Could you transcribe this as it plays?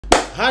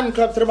Hand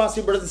clap to the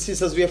massive brothers and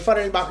sisters. We are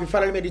finally back. We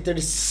finally made it to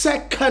the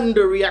second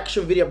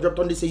reaction video I've dropped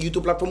on this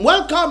YouTube platform.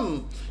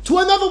 Welcome to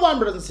another one,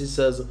 brothers and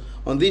sisters,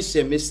 on this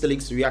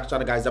Mystelics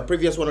reaction, guys. The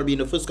previous one will be in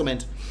the first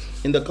comment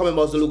in the comment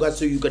box below, guys,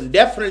 so you can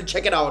definitely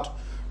check it out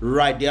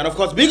right there. And of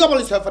course, big up on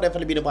yourself for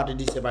definitely being a part of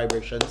these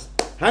vibrations.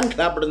 Hand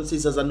clap, brothers and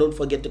sisters, and don't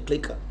forget to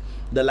click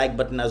the like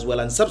button as well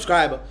and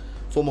subscribe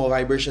for more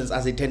vibrations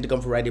as they tend to come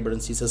from right there, brothers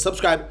and sisters.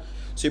 Subscribe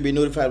so you'll be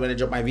notified when I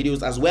drop my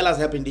videos, as well as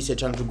helping this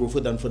channel to grow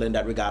further and further in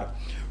that regard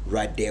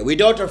right there.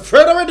 Without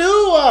further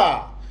ado,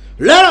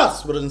 let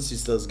us, brothers and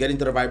sisters, get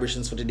into the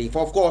vibrations for today.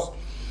 For of course,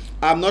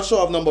 I'm not sure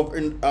of number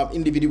of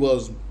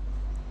individuals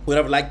would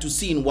have liked to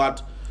see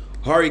what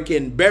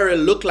Hurricane Beryl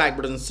looked like,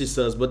 brothers and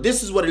sisters, but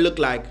this is what it looked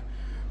like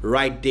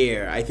right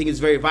there. I think it's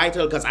very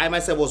vital because I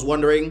myself was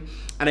wondering,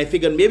 and I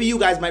figured maybe you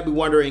guys might be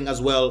wondering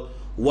as well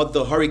what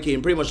the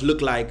hurricane pretty much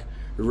looked like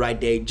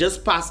right there.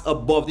 Just past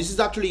above. This is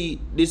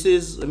actually, this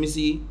is, let me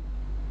see,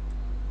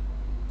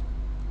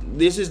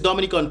 this is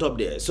Dominica on top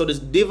there. So this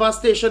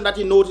devastation that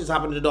you notice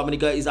happened to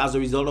Dominica is as a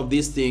result of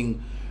this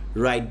thing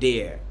right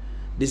there.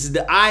 This is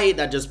the eye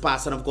that just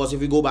passed, and of course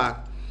if you go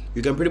back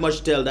you can pretty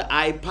much tell the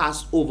eye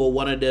passed over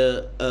one of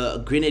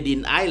the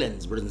Grenadine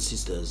Islands, brothers and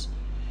sisters.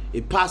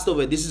 It passed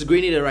over. This is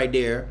Grenada right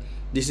there.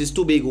 This is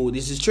Tobago.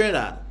 This is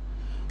Trinidad.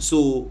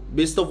 So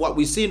based on what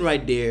we're seeing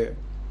right there,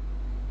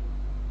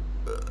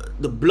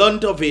 the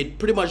blunt of it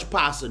pretty much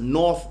passed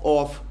north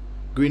of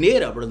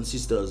Grenada, brothers and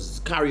sisters.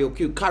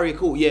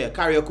 Carriacou, yeah,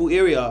 Carriacou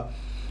area.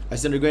 I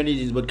said the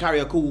Grenadines, but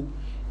Carriacou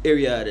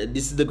area.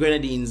 This is the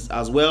Grenadines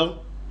as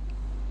well.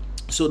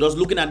 So just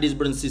looking at these,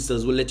 brothers and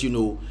sisters, will let you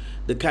know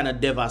the kind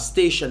of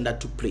devastation that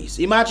took place.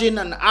 Imagine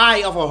an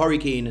eye of a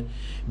hurricane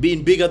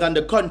being bigger than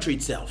the country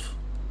itself.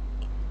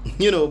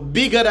 You know,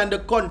 bigger than the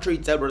country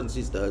itself, brothers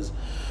and sisters.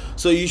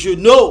 So you should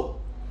know,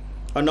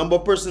 a number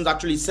of persons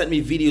actually sent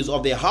me videos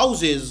of their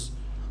houses,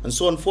 and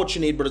so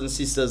unfortunate, brothers and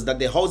sisters, that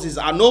their houses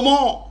are no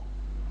more.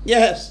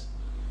 Yes,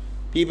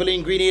 people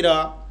in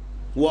Grenada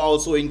who are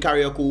also in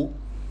Carriacou,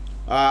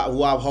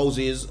 who have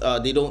houses,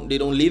 they don't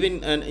live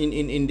in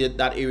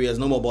that areas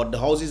no more, but the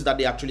houses that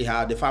they actually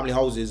have, the family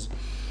houses,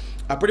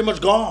 are pretty much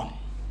gone,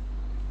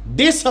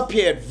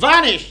 disappeared,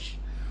 vanished,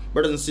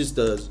 brothers and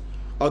sisters,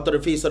 out of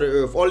the face of the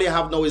earth. All they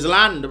have now is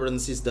land, brothers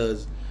and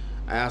sisters.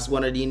 I asked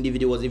one of the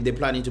individuals if they're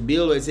planning to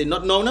build. They say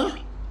not no,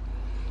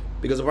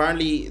 because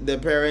apparently their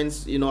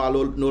parents, you know, are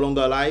no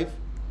longer alive,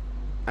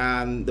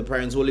 and the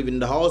parents will live in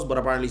the house, but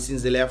apparently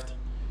since they left,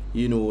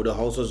 you know, the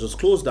house was just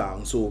closed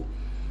down. So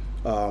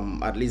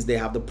at least they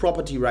have the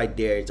property right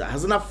there. It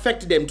hasn't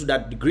affected them to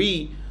that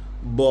degree,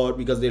 but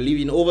because they're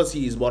living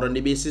overseas, but on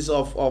the basis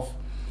of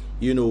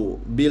you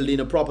know, building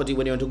a property,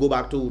 when you want to go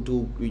back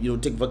to you know,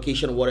 take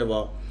vacation or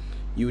whatever,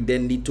 you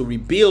then need to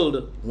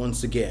rebuild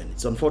once again.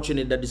 It's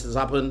unfortunate that this has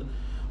happened,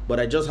 but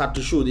I just had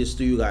to show this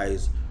to you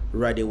guys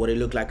right there, what it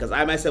looked like, because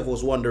I myself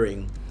was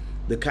wondering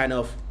the kind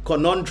of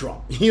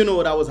conundrum, you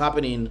know, that was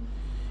happening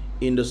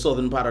in the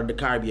southern part of the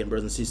Caribbean,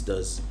 brothers and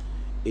sisters.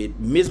 It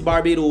missed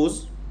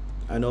Barbados.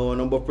 I know a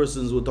number of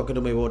persons were talking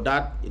to me about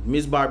that. It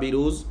missed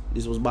Barbados.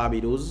 This was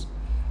Barbados.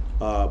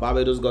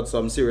 Barbados got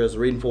some serious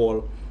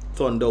rainfall,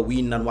 thunder,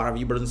 wind, and what have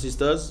you, brothers and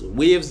sisters.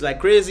 Waves like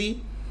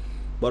crazy.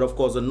 But of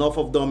course, the north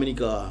of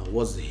Dominica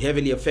was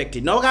heavily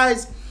affected. Now,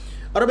 guys,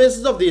 on the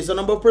basis of this, a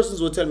number of persons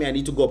will tell me I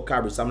need to go up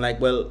Carriacou. I'm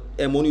like, well,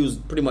 MO News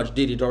pretty much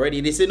did it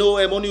already. They say, no,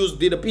 MO News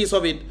did a piece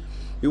of it.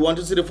 We want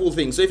to see the full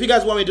thing. So if you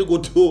guys want me to go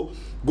to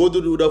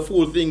do the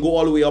full thing, go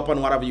all the way up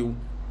and what have you,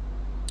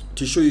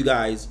 to show you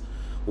guys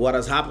what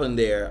has happened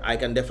there, I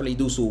can definitely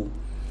do so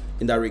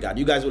in that regard.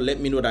 You guys will let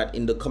me know that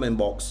in the comment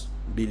box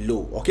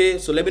below. Okay,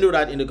 so let me know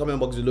that in the comment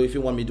box below if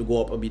you want me to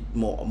go up a bit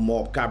more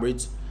up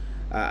Carriacou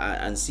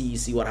and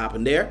see what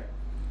happened there.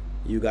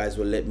 You guys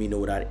will let me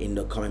know that in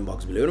the comment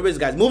box below. Anyways,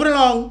 guys, moving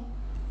along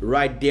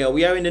right there,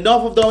 we are in the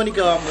north of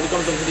Dominica when it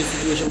comes to this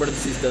situation,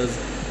 brothers and sisters.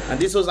 And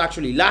this was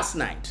actually last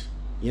night.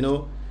 You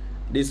know,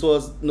 this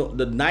was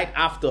the night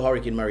after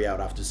Hurricane Maria, I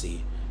would have to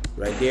say.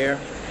 Right there,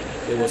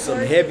 there was some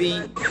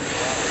heavy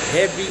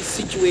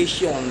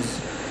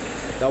situations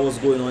that was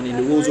going on in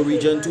the Roseau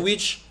region, to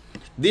which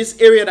this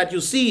area that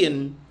you see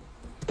in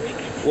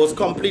was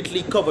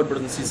completely covered,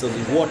 brothers and sisters,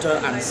 with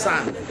water and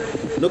sand.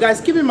 Now,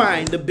 guys, keep in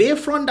mind the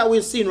bayfront that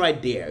we're seeing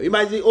right there. You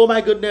might say, oh my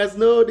goodness,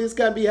 no, this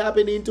can't be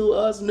happening to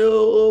us. No,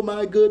 oh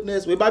my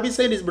goodness. We might be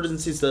saying this, brothers and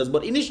sisters,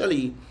 but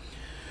initially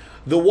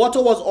the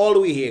water was all the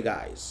way here,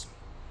 guys.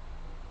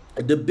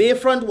 The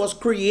bayfront was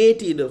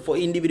created for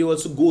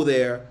individuals to go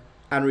there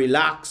and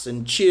relax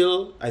and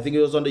chill. I think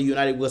it was on the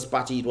United West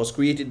Party. It was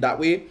created that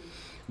way.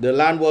 The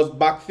land was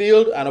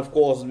backfilled, and of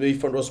course the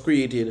bayfront was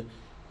created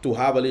to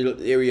have a little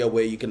area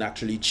where you can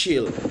actually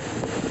chill and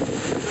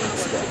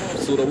stuff.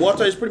 So the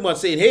water is pretty much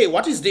saying, hey,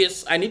 what is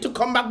this? I need to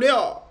come back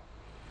there.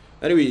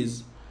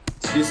 Anyways,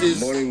 this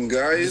is morning,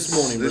 guys.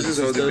 This is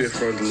how the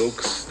bayfront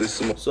looks this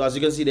morning. So as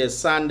you can see, there's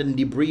sand and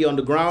debris on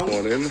the ground.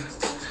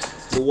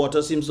 The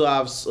water seems to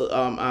have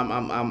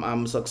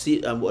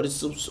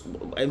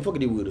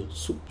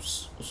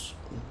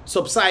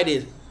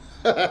subsided.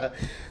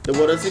 The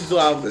water seems to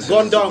have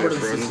gone down,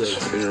 brothers and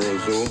sisters. In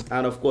Roseau.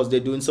 And of course, they're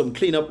doing some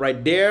cleanup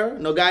right there.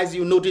 Now, guys,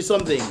 you notice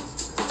something.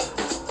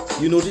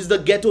 You notice the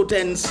ghetto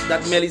tents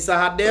that Melissa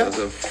had there?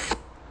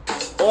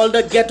 All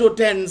the ghetto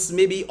tents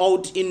may be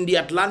out in the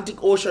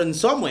Atlantic Ocean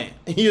somewhere,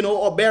 you know,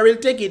 or Beryl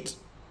take it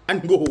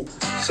and go.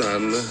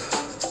 Sand.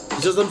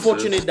 It's just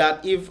unfortunate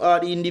that if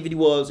the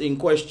individuals in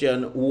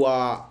question who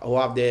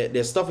have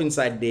their stuff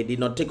inside there did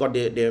not take out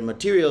their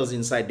materials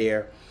inside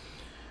there,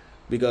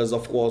 because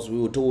of course we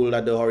were told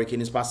that the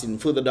hurricane is passing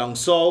further down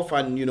south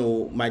and, you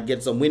know, might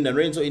get some wind and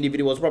rain, so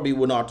individuals probably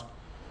were not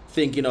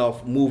thinking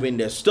of moving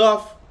their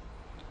stuff.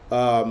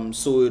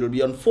 So it'll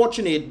be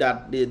unfortunate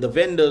that the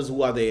vendors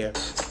who are there,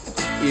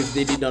 if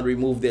they did not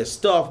remove their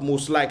stuff,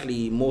 most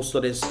likely most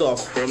of their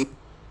stuff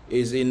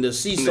is in the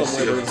sea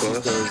somewhere, brothers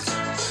and sisters.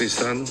 Sea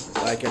sand.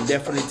 I can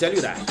definitely tell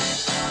you that.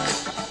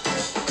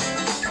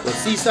 The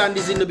sea sand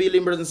is in the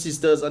building, brothers and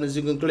sisters, and as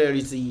you can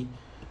clearly see,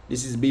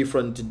 this is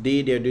Bayfront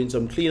today. They're doing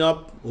some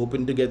cleanup,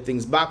 hoping to get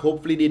things back.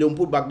 Hopefully they don't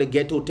put back the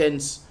ghetto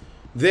tents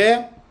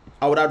there.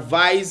 I would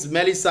advise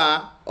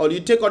Melissa, or you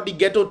take out the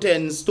ghetto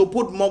tents to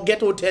put more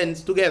ghetto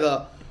tents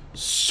together.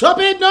 Stop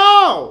it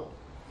now!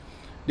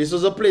 This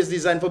was a place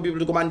designed for people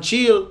to come and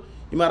chill.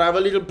 You might have a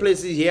little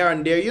places here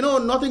and there. You know,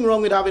 nothing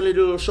wrong with having a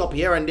little shop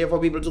here and there for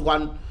people to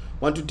want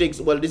to take.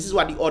 Well, this is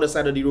what the other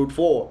side of the road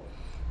for.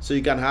 So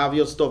you can have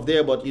your stuff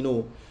there, but, you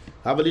know,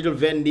 have a little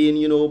vending,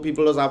 you know,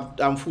 people just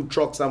have food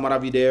trucks and what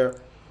have you there.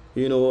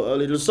 You know, a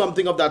little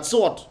something of that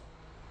sort.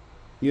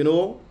 You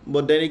know,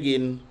 but then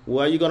again,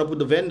 where are you going to put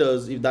the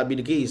vendors if that be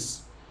the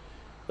case?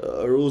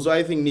 Roseau,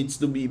 I think, needs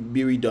to be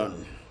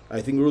redone.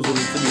 I think Roseau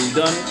needs to be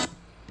redone,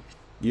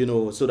 you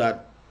know, so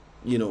that,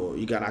 you know,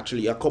 you can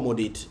actually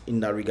accommodate in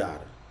that regard.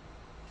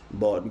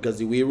 But because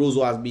the way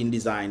Roseau has been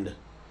designed,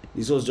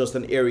 this was just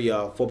an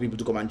area for people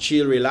to come and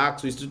chill,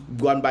 relax. We used to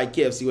go and buy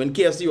KFC when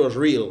KFC was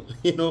real.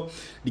 You know,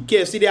 the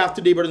KFC they have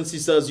today, brothers and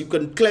sisters, you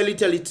can clearly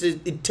tell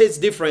it tastes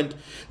different.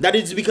 That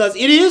is because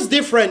it is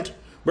different,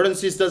 brothers and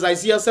sisters. I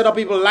see a set of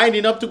people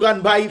lining up to go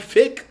and buy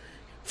fake.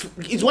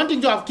 It's one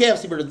thing to have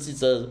KFC, brothers and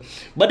sisters,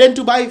 but then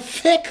to buy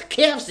fake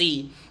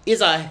KFC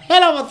is a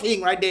hell of a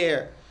thing right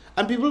there.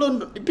 And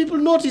people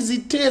notice the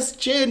taste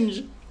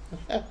change.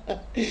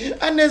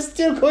 And they're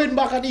still going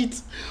back at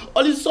it.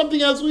 Or is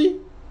something else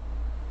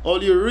or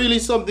you really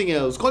something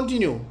else.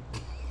 Continue.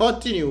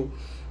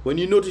 When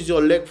you notice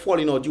your leg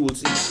falling out, you will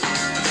see.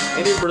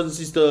 Anyway, brothers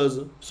and sisters,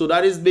 so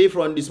that is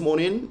Bayfront this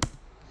morning.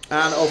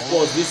 And of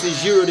course, this is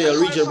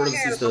Girodale region, brothers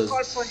and sisters.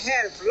 Call for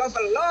help. Love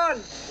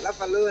alone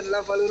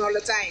all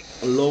the time.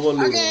 Love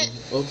alone.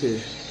 Okay.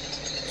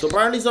 So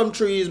apparently some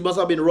trees must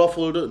have been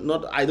ruffled.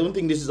 I don't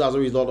think this is as a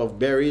result of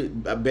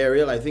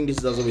burial. I think this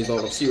is as a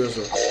result of serious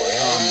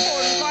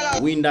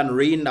wind and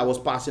rain that was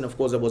passing. Of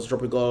course, there was a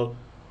tropical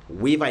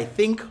wave. I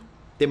think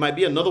there might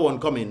be another one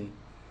coming,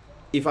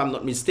 if I'm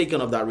not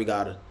mistaken of that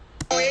regard.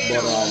 But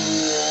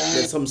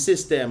there's some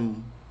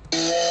system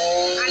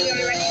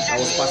that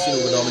was passing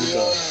over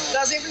Dominica.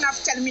 Doesn't even have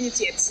 10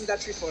 minutes yet since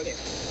that tree fall there.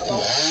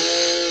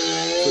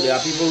 So there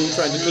are people who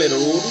trying to clear the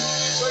road.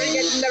 So we're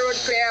getting the road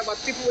clear, but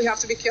people we have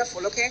to be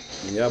careful, okay?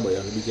 Yeah, but you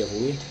have to be careful.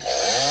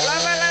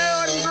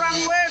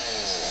 Wrong way.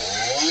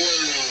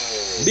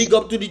 Big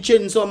up to the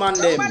chainsaw man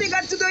them. Somebody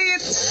got to do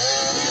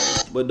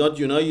it. But not,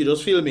 you know, you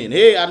just filming.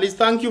 Hey, at least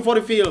thank you for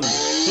the film.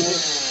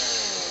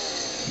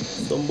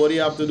 Somebody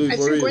have to do it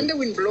for real. I think when the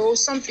wind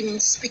blows, something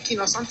is speaking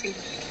or something.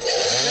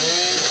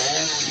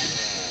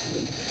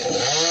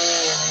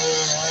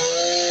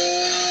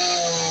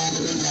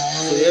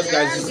 So yes,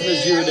 guys, this is the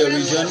Girodale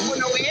region.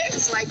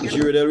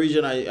 Girodale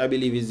region, I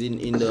believe, is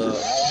in the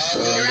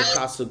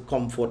Castle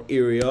Comfort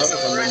area, if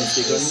I'm not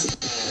mistaken.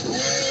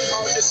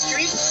 Out the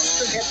street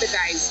to get the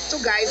guys. 2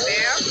 guys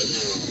there.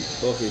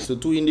 Okay, so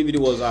 2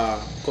 individuals are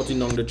cutting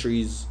down the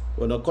trees.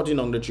 Well, not cutting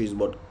down the trees,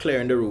 but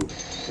clearing the road.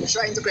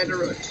 Trying to clear the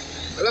road.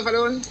 Love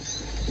alone.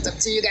 Talk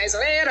to you guys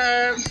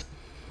later.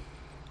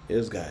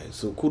 Yes, guys.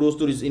 So kudos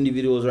to these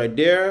individuals right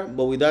there.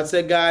 But with that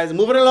said, guys,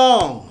 moving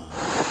along.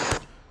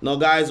 Now,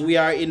 guys, we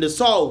are in the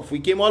south. We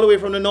came all the way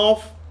from the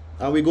north,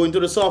 and we're going to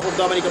the south of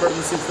Dominica, brothers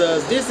and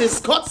sisters. This is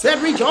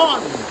Scottshead region.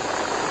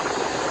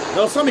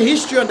 Now, some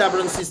history on that,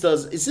 brothers and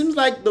sisters. It seems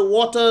like the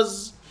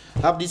waters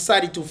have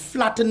decided to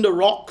flatten the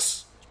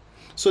rocks.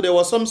 So there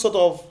was some sort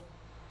of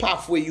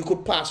pathway you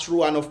could pass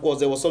through, and of course,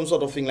 there was some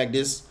sort of thing like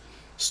this,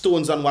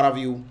 stones and what have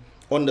you,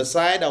 on the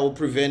side that will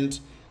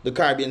prevent the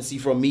Caribbean Sea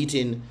from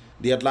meeting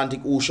the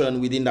Atlantic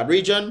Ocean within that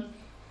region.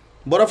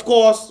 But of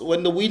course,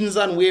 when the winds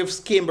and waves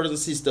came, brothers and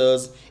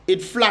sisters,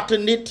 it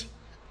flattened it.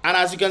 And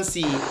as you can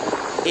see,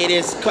 it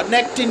is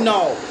connecting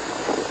now.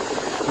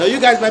 Now you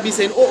guys might be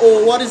saying,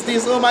 oh, what is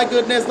this? Oh my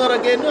goodness, not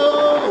again.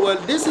 Oh, well,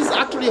 this is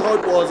actually how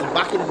it was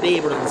back in the day,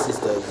 brothers and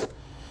sisters.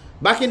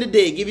 Back in the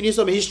day, giving you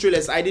some history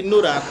lesson. I didn't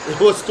know that. It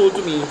was told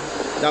to me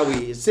that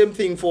way. Same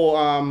thing for,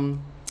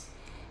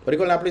 what do you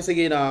call that place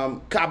again?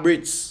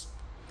 Cabrits.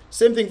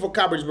 Same thing for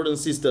Cabrits, brothers and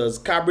sisters.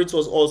 Cabrits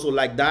was also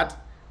like that.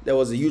 There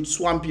was a huge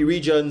swampy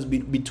regions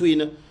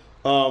between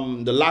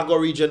the Lago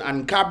region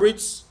and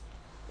Cabrits.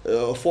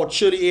 Fort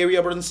Shirley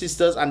area, brothers and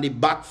sisters, and they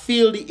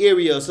backfill the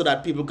area so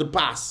that people could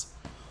pass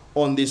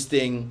on this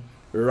thing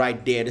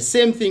right there. The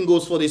same thing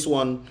goes for this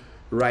one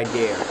right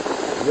there.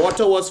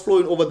 Water was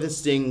flowing over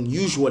this thing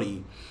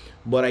usually,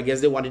 but I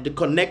guess they wanted to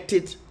connect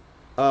it,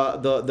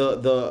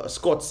 the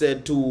Scott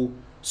said, to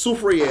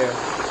Soufriere,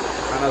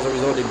 and as a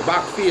result they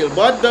backfill.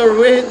 But the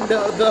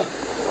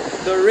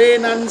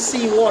rain and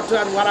sea water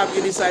and what have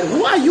you decide,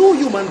 who are you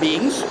human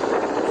beings?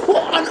 Who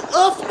on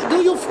earth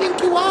do you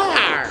think you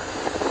are?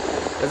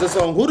 There's a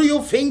song, who do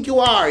you think you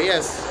are?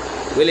 Yes,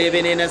 we're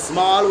living in a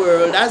small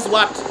world. That's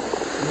what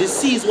the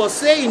seas was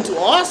saying to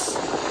us.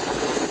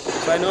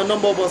 So I know a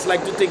number of us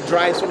like to take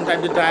drives from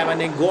time to time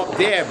and then go up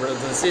there,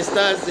 brothers and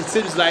sisters. It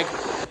seems like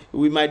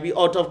we might be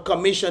out of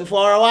commission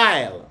for a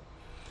while.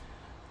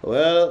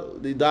 Well,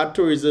 that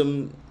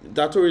tourism,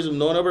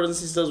 no, brothers and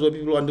sisters, where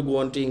people want to go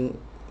hunting,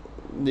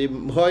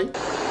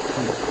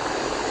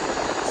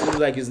 seems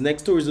like it's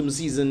next tourism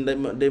season,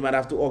 they might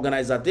have to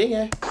organize that thing,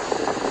 eh?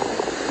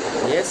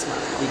 Yes, man,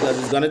 because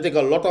it's gonna take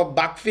a lot of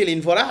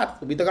backfilling for that.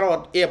 We talk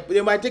about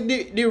they might take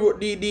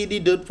the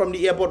dirt from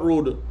the airport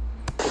road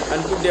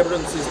and put their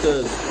brothers and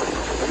sisters.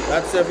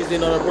 That stuff is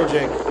another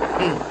project.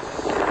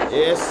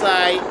 Yes,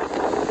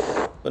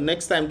 but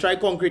next time try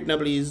concrete now,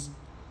 please.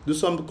 Do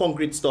some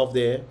concrete stuff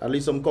there. At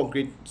least some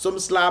concrete, some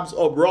slabs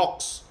or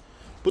rocks.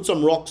 Put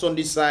some rocks on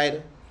this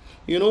side,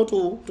 you know,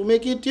 to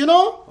make it, you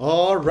know.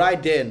 All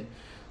right then.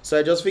 So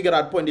I just figured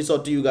I'd point this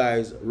out to you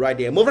guys right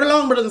there. Moving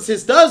along, brothers and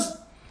sisters.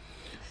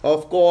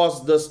 Of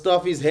course, the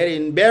stuff is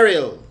heading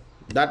Beryl.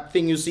 That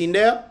thing you seen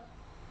there,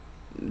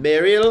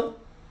 Beryl.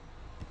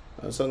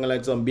 Something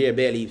like some beer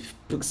belly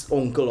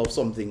uncle or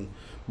something.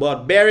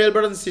 But Beryl,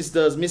 brothers and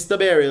sisters, Mr.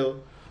 Beryl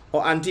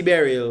or Auntie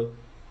Beryl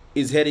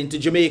is heading to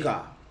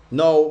Jamaica.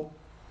 Now,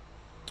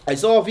 I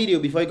saw a video,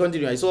 before I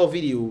continue, I saw a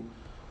video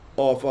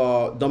of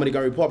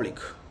Dominican Republic.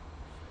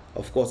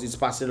 Of course, it's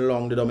passing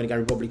along the Dominican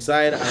Republic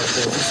side, and of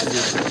course,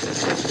 this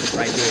is it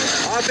right there.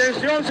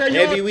 Atención,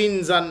 señor. Heavy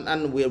winds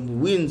and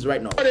winds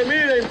right now.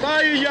 Yes,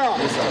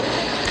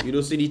 you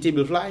don't see the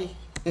table fly?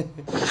 The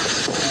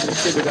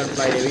table can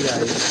fly there,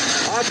 guys.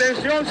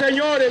 Atención,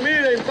 señores,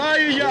 miren,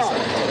 vaya.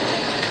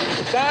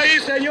 Está ahí,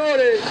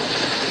 señores.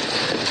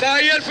 Está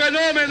ahí el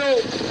fenómeno.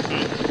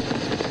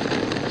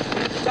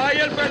 Está ahí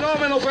el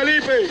fenómeno,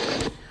 Felipe.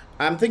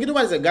 I'm thinking to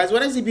myself, guys,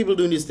 when I see people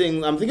doing this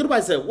thing, I'm thinking to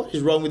myself, what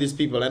is wrong with these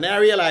people? And then I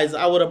realize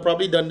I would have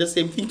probably done the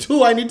same thing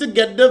too. I need to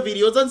get the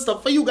videos and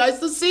stuff for you guys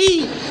to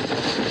see.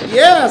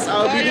 Yes,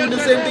 I'll be doing the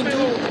same thing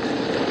too.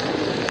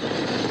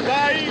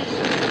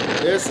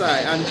 Yes,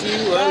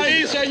 Auntie, well,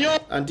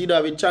 Auntie don't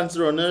have a chance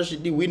to run her.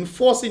 The wind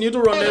forcing you to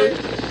run her.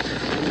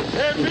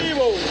 En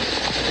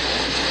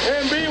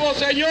vivo,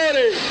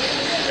 señores.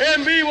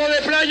 En vivo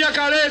de Playa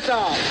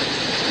Caleta.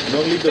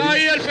 Está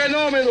ahí el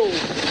fenómeno.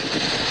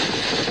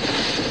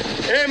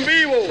 En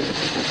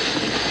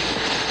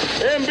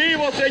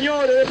vivo,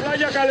 señores, de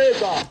Playa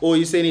Caleta. Oh,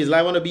 you're saying he's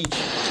live on the beach?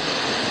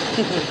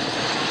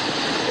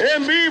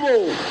 En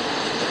vivo.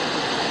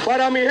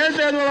 Para mi gente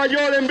de Nueva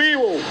York, en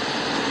vivo.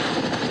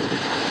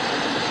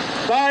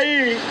 Está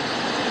ahí.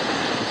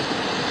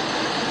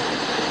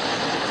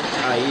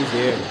 Ah, he's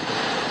here.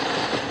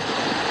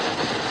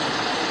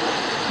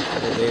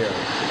 Over there.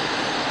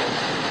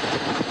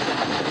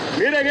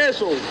 Miren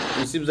eso.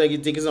 It seems like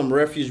he's taking some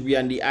refuge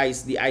behind the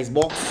ice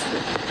box.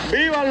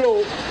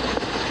 Vívanlo.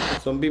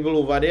 Some people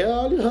over there,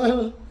 all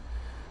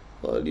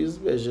these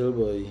special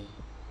boy.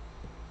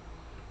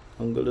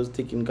 Uncle is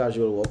taking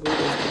casual walk.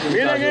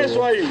 Miren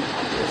eso ahí.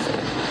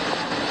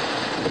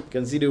 You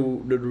can see the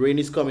rain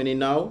is coming in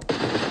now.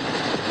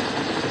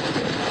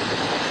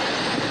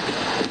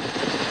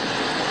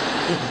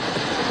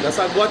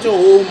 Gasa, go at your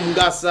home,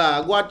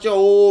 Gasa. Go at your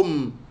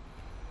home.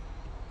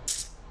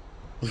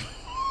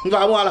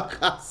 Vamos a la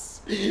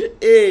casa.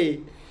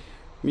 Hey,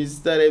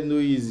 Mr. Them no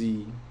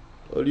easy.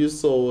 All you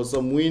saw was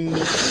some wind, and then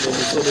you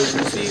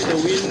see the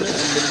wind, and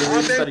then the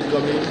wind started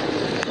coming.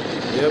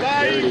 Yep,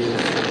 there it is.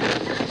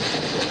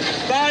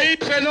 Está ahí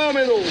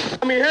fenómeno.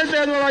 Mi gente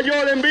de Nueva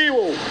York en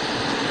vivo.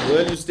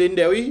 Well, you staying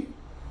there, we?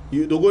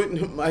 You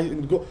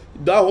don't go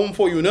that home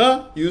for you,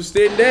 nah? You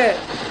staying there.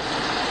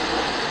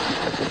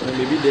 And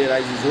maybe there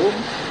is his home.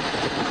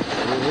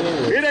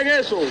 Miren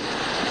eso.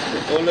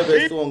 All the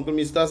best to Uncle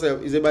Mr.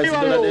 Self. Is a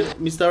bicycle and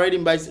Mr.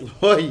 Riding bicycle.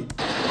 Boy.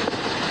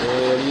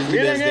 Oh, he's the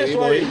best there,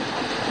 boy.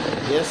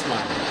 Yes,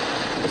 man.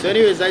 So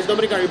anyways, that's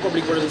Dominican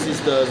Republic, brothers and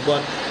sisters,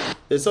 but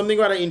there's something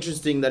rather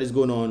interesting that is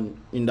going on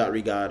in that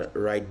regard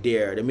right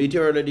there. The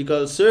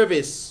Meteorological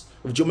Service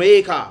of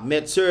Jamaica,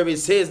 Met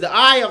Service, says the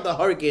eye of the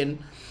Hurricane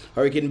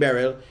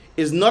Beryl,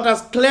 is not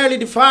as clearly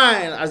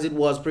defined as it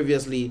was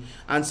previously,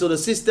 and so the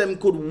system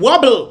could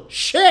wobble,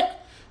 shake.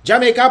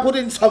 Jamaica put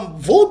in some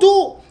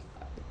voodoo,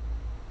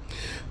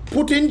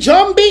 put in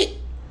Jambi,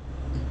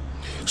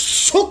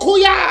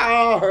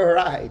 Sukuya, all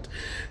right.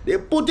 They're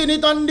putting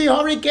it on the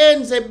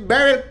hurricane. Say,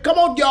 Beryl, come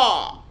out,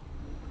 y'all.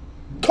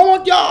 Come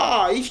out,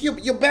 y'all. If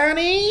you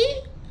Benny,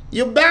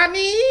 you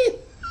Benny.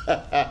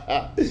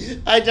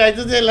 I tried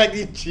to say like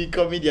the cheap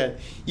comedian.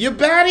 You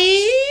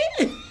Benny.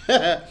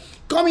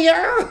 come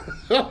here.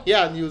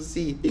 Yeah, and you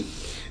see.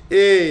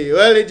 Hey,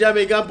 well, the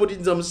Jamaican put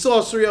in some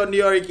sorcery on the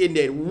hurricane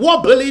there.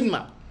 Wobbling,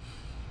 man.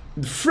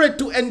 Afraid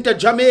to enter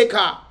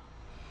Jamaica.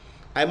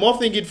 I'm more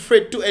thinking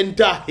afraid to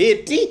enter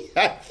Haiti.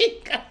 I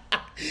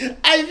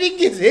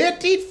think it's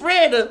Haiti,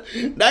 Fred.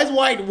 That's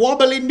why it's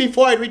wobbling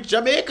before it reaches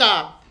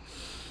Jamaica.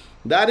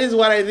 That is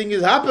what I think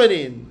is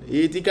happening.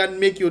 Haiti can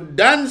make you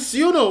dance,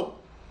 you know.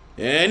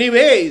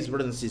 Anyways,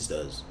 brothers and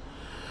sisters.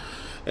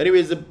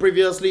 Anyways, the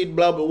previously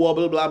blah blah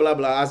wobble blah blah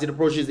blah as it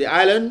approaches the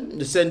island,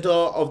 the center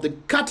of the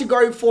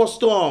Category 4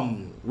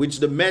 storm, which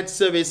the Met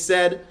Service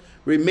said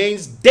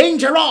remains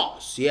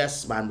dangerous.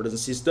 Yes, man, brothers and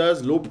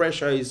sisters, low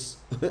pressure is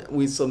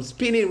with some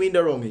spinning wind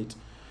around it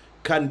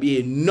can be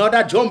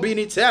another jump in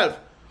itself.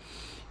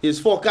 Is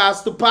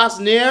forecast to pass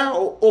near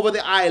or over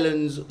the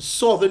island's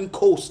southern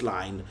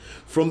coastline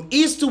from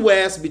east to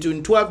west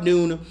between 12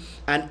 noon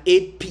and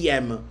 8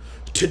 p.m.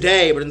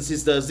 today, brothers and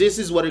sisters. This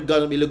is what it's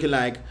gonna be looking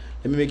like.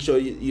 Let me make sure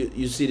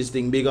you see this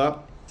thing bigger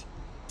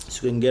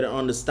so you can get an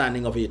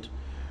understanding of it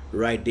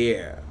right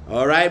there.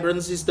 All right,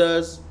 brothers and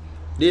sisters.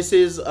 This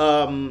is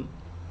a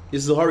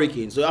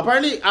hurricane. So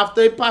apparently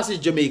after it passes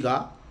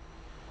Jamaica,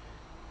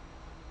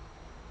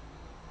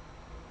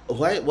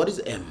 what is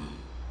M?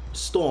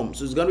 Storm.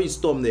 So it's gonna be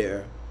storm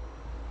there.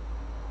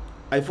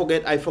 I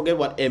forget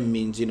what M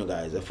means, you know,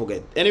 guys. I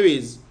forget.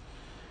 Anyways,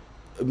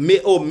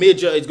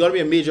 major. It's gonna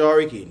be a major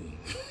hurricane.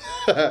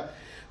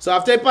 So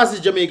after it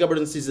passes Jamaica,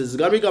 brothers and sisters, it's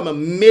gonna become a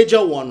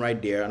major one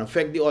right there and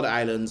affect the other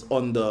islands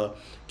on the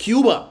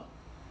Cuba.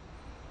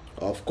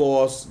 Of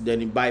course,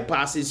 then it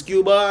bypasses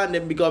Cuba and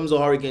then becomes a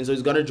hurricane, so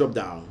it's gonna drop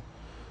down.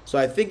 So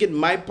I think it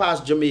might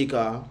pass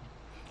Jamaica.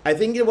 I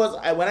think it was,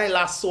 when I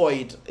last saw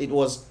it, it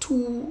was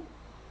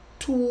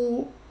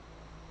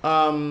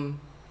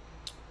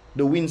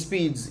the wind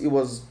speeds, it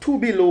was 2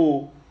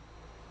 below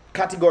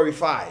Category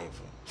 5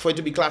 for it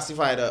to be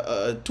classified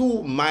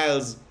 2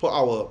 miles per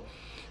hour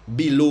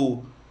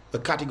below a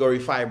Category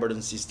 5, brothers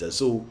and sisters.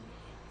 So,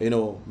 you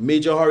know,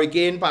 major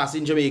hurricane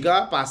passing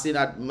Jamaica, passing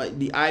at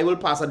the eye will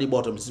pass at the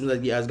bottom. It seems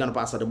like the eye is gonna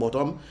pass at the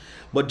bottom,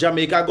 but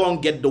Jamaica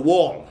gonna get the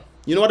wall.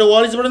 You know what the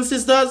wall is, brothers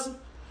and sisters?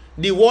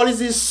 The wall is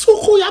this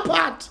Sukuya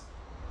part.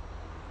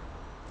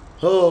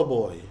 Oh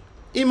boy,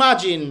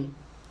 imagine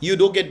you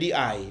don't get the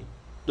eye.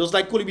 Just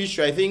like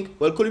Kulibishi, I think.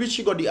 Well,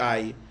 Kulibishi got the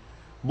eye,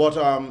 but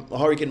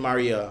Hurricane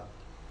Maria.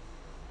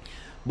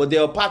 But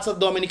there are parts of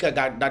Dominica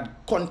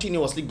that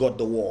continuously got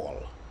the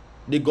wall.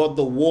 They got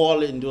the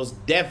wall and it was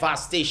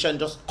devastation,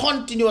 just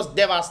continuous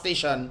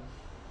devastation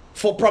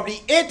for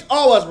probably 8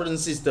 hours, brothers and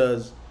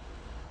sisters.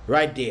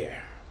 Right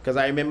there. Because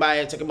I remember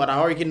I talking about a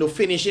hurricane no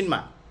finishing,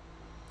 man.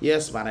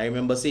 Yes, man, I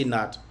remember saying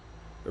that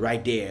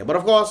right there. But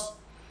of course,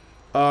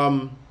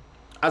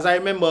 as I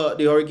remember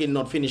the hurricane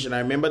not finishing, I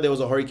remember there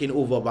was a hurricane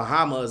over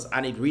Bahamas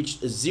and it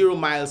reached 0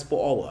 miles per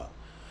hour.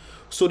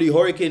 So the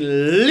hurricane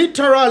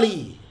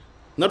literally,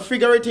 not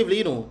figuratively,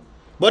 you know,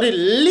 but it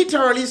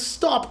literally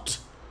stopped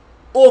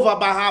over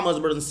Bahamas,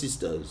 brothers and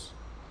sisters.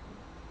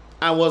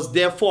 And was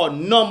therefore a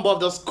number of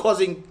those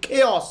causing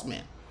chaos,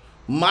 man.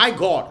 My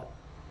God.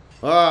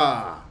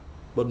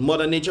 But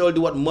Mother Nature will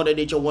do what Mother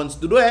Nature wants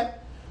to do, eh?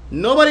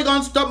 Nobody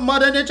gonna stop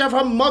Mother Nature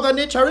from Mother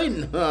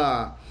Naturing.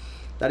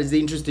 That is the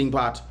interesting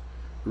part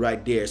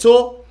right there.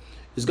 So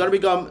it's gonna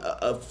become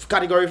a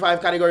Category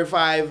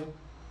 5,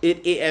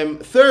 8 a.m.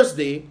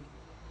 Thursday,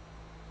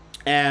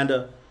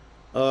 and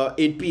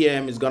 8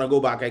 p.m. is gonna go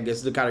back, I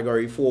guess, to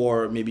Category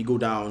 4, maybe go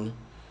down.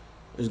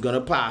 It's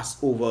gonna pass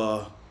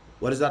over,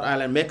 what is that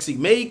island?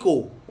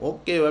 Mexico.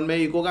 Okay, well,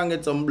 Mexico can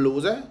get some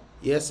blows, eh?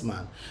 Yes,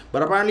 man.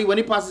 But apparently when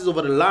it passes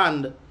over the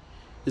land,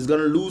 it's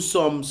gonna lose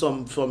some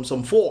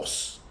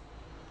force.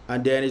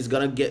 And then it's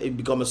gonna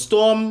become a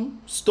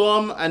storm,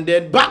 and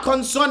then back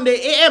on Sunday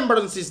a.m.,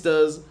 brothers and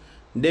sisters.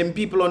 Them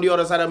people on the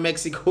other side of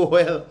Mexico,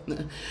 well,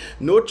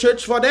 no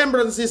church for them,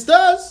 brothers and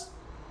sisters,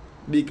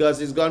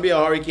 because it's gonna be a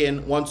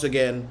hurricane once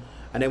again,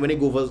 and then when it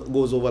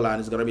goes over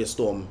land, it's gonna be a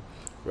storm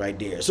right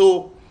there.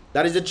 So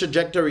that is the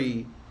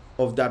trajectory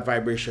of that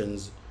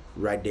vibrations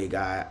right there,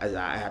 guys.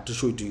 I had to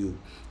show it to you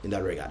in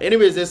that regard.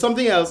 Anyways, there's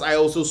something else I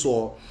also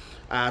saw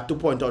to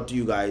point out to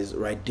you guys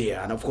right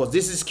there, and of course,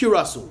 this is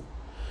Carriacou.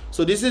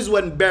 So this is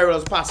when Beryl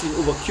is passing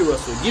over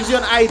Carriacou. It gives you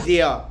an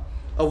idea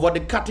of what the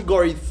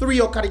Category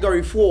 3 or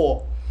Category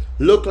 4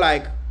 look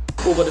like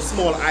over the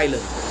small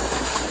island.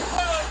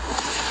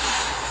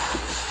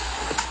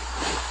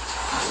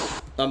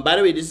 By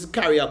the way, this is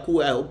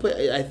Carriacou. I hope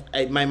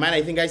my mind,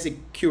 I think I say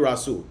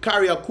Carriacou.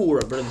 Carriacou,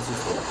 brothers and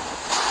sisters.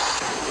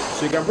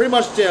 So you can pretty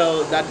much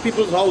tell that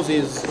people's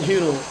houses, you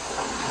know.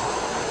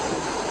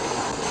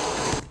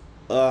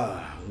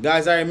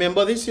 Guys, I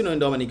remember this, you know, in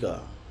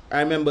Dominica. I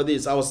remember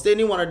this. I was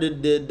staying in one of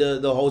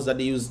the house that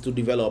they used to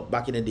develop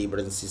back in the day,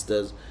 brothers and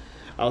sisters.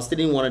 I was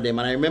staying in one of them,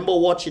 and I remember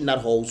watching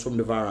that house from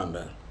the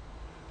veranda,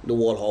 the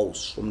wall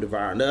house from the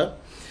veranda.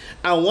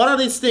 And one of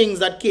these things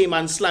that came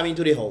and slammed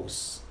into the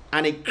house,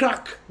 and it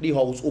cracked the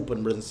house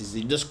open, brothers and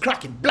sisters. It just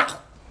cracked it black.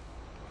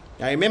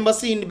 I remember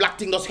seeing the black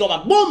thing just come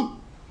out, boom,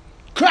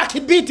 crack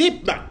it, beat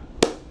it, man.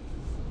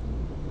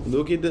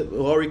 Look at the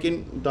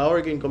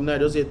hurricane come now.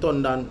 Just say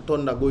thunder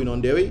going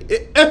on there.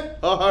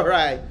 All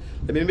right.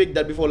 Let me make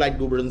that before light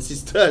go, brothers and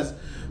sisters.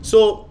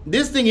 So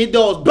this thing it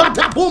does,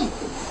 bata boom.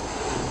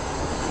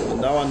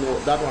 And that one,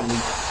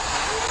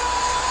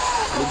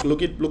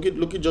 look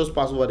it, just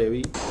pass over there.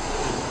 Look,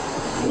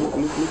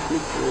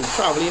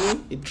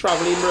 it's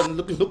traveling, brother.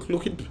 Look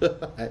it.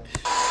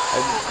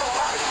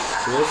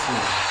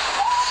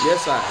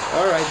 Yes, sir.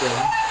 All right then.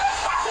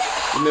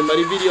 Remember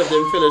the video of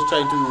them fellas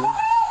trying to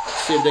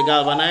save the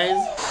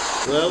galvanized?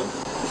 Well,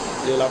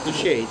 they'll have to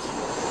share it.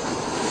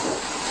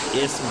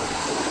 Yes, man.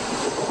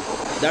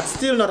 That's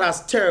still not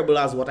as terrible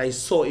as what I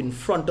saw in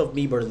front of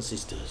me, brothers and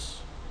sisters.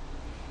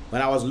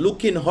 When I was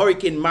looking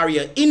Hurricane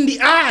Maria in the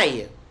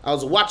eye, I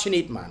was watching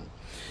it, man.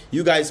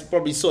 You guys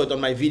probably saw it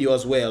on my video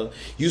as well.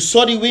 You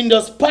saw the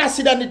windows pass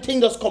it and the thing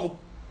just come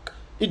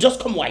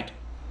white.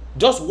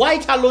 Just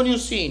white alone you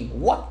seen.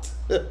 What?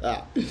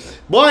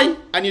 Boy,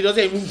 and you just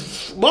say,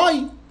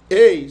 boy,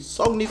 hey,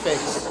 sound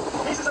effects.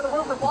 Pieces of the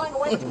roof are flying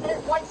away. You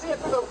can't quite see it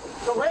through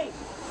the rain.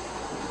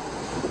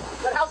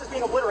 That house is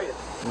being obliterated.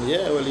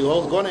 Yeah, well, the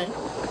house gone, eh?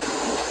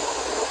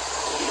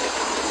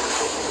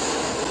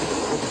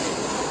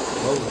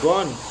 House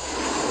gone.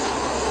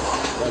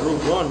 That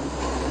roof gone.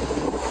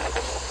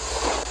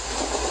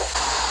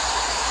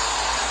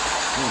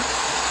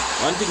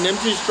 One thing, them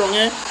trees strong,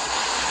 eh?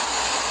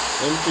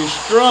 Them trees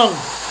strong.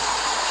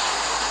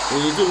 We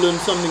need to learn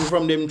something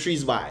from them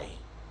trees by.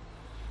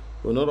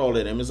 Well, not all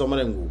of them, some of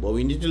them go, but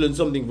we need to learn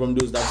something from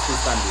those that still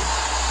standing.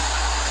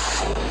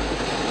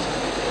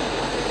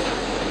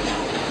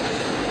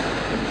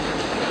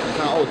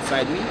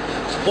 Outside me,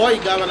 boy,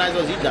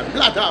 galvanizers hit that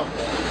flat out.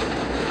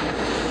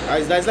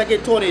 That's like a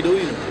tornado,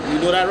 you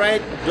know that,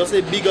 right? Just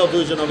a bigger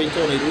version of a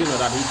tornado, you know,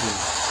 that hitting.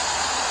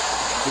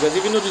 Because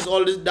if you notice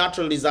all these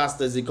natural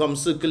disasters, they come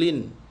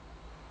circling.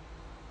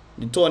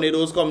 The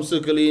tornadoes come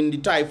circling, the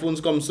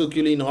typhoons come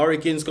circling,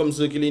 hurricanes come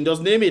circling,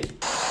 just name it.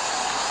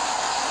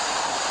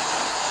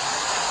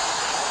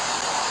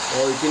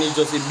 Hurricane is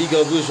just a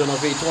bigger version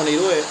of a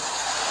tornado, eh?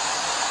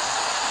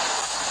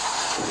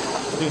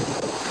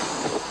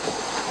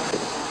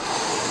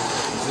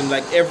 Seems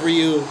like every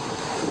year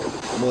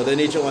Mother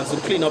Nature wants to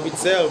clean up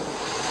itself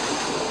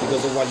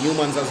because of what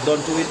humans has done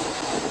to it.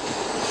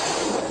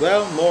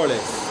 Well, more or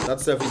less. That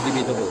stuff is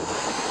debatable.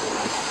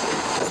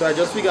 So I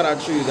just figured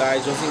I'd show you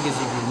guys just in case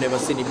if you've never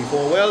seen it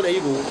before. Well, there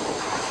you go.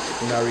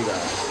 In that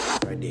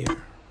regard. Right there.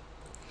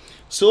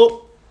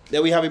 So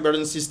there we have it, brothers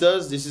and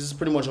sisters. This is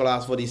pretty much all I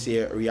ask for this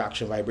here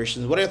reaction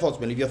vibrations. What are your thoughts,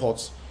 man? Leave your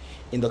thoughts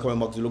in the comment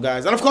box below,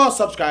 guys. And of course,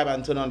 subscribe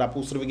and turn on that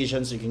post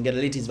notifications so you can get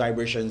the latest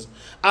vibrations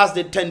as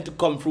they tend to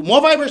come through.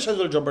 More vibrations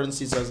will drop, brothers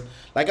and sisters.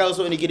 Like I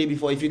also indicated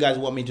before, if you guys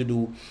want me to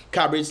do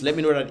cabrits, let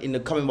me know that in the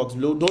comment box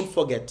below. Don't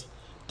forget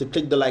to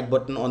click the like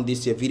button on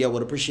this here video. I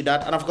would appreciate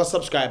that. And of course,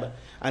 subscribe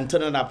and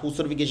turn on that post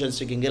notifications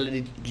so you can get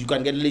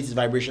the latest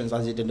vibrations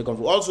as they tend to come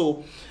through.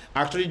 Also,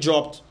 I actually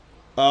dropped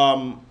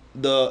the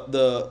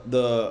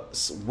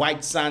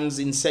White Sands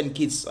in St.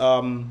 Kitts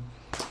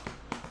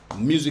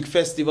music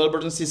festival,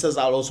 brothers and sisters.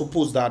 I'll also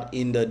post that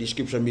in the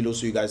description below,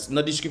 so you guys,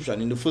 not description,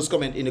 in the first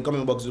comment in the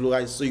comment box below,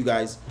 guys, so you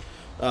guys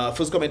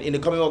first comment in the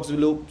comment box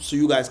below, so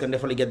you guys can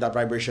definitely get that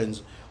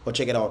vibrations or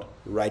check it out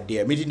right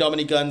there. Meeting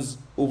Dominicans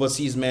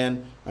overseas,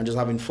 man, and just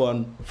having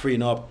fun,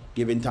 freeing up,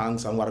 giving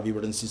thanks and whatever,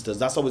 brothers and sisters.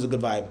 That's always a good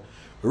vibe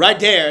right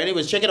there.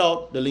 Anyways, check it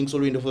out. The links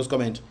will be in the first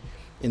comment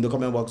in the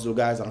comment box below,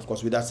 guys. And of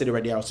course, with that said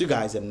right there, I'll see you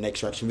guys in the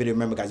next reaction video.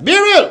 Remember, guys, be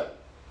real,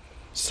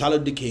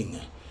 salute the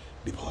king,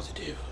 be positive.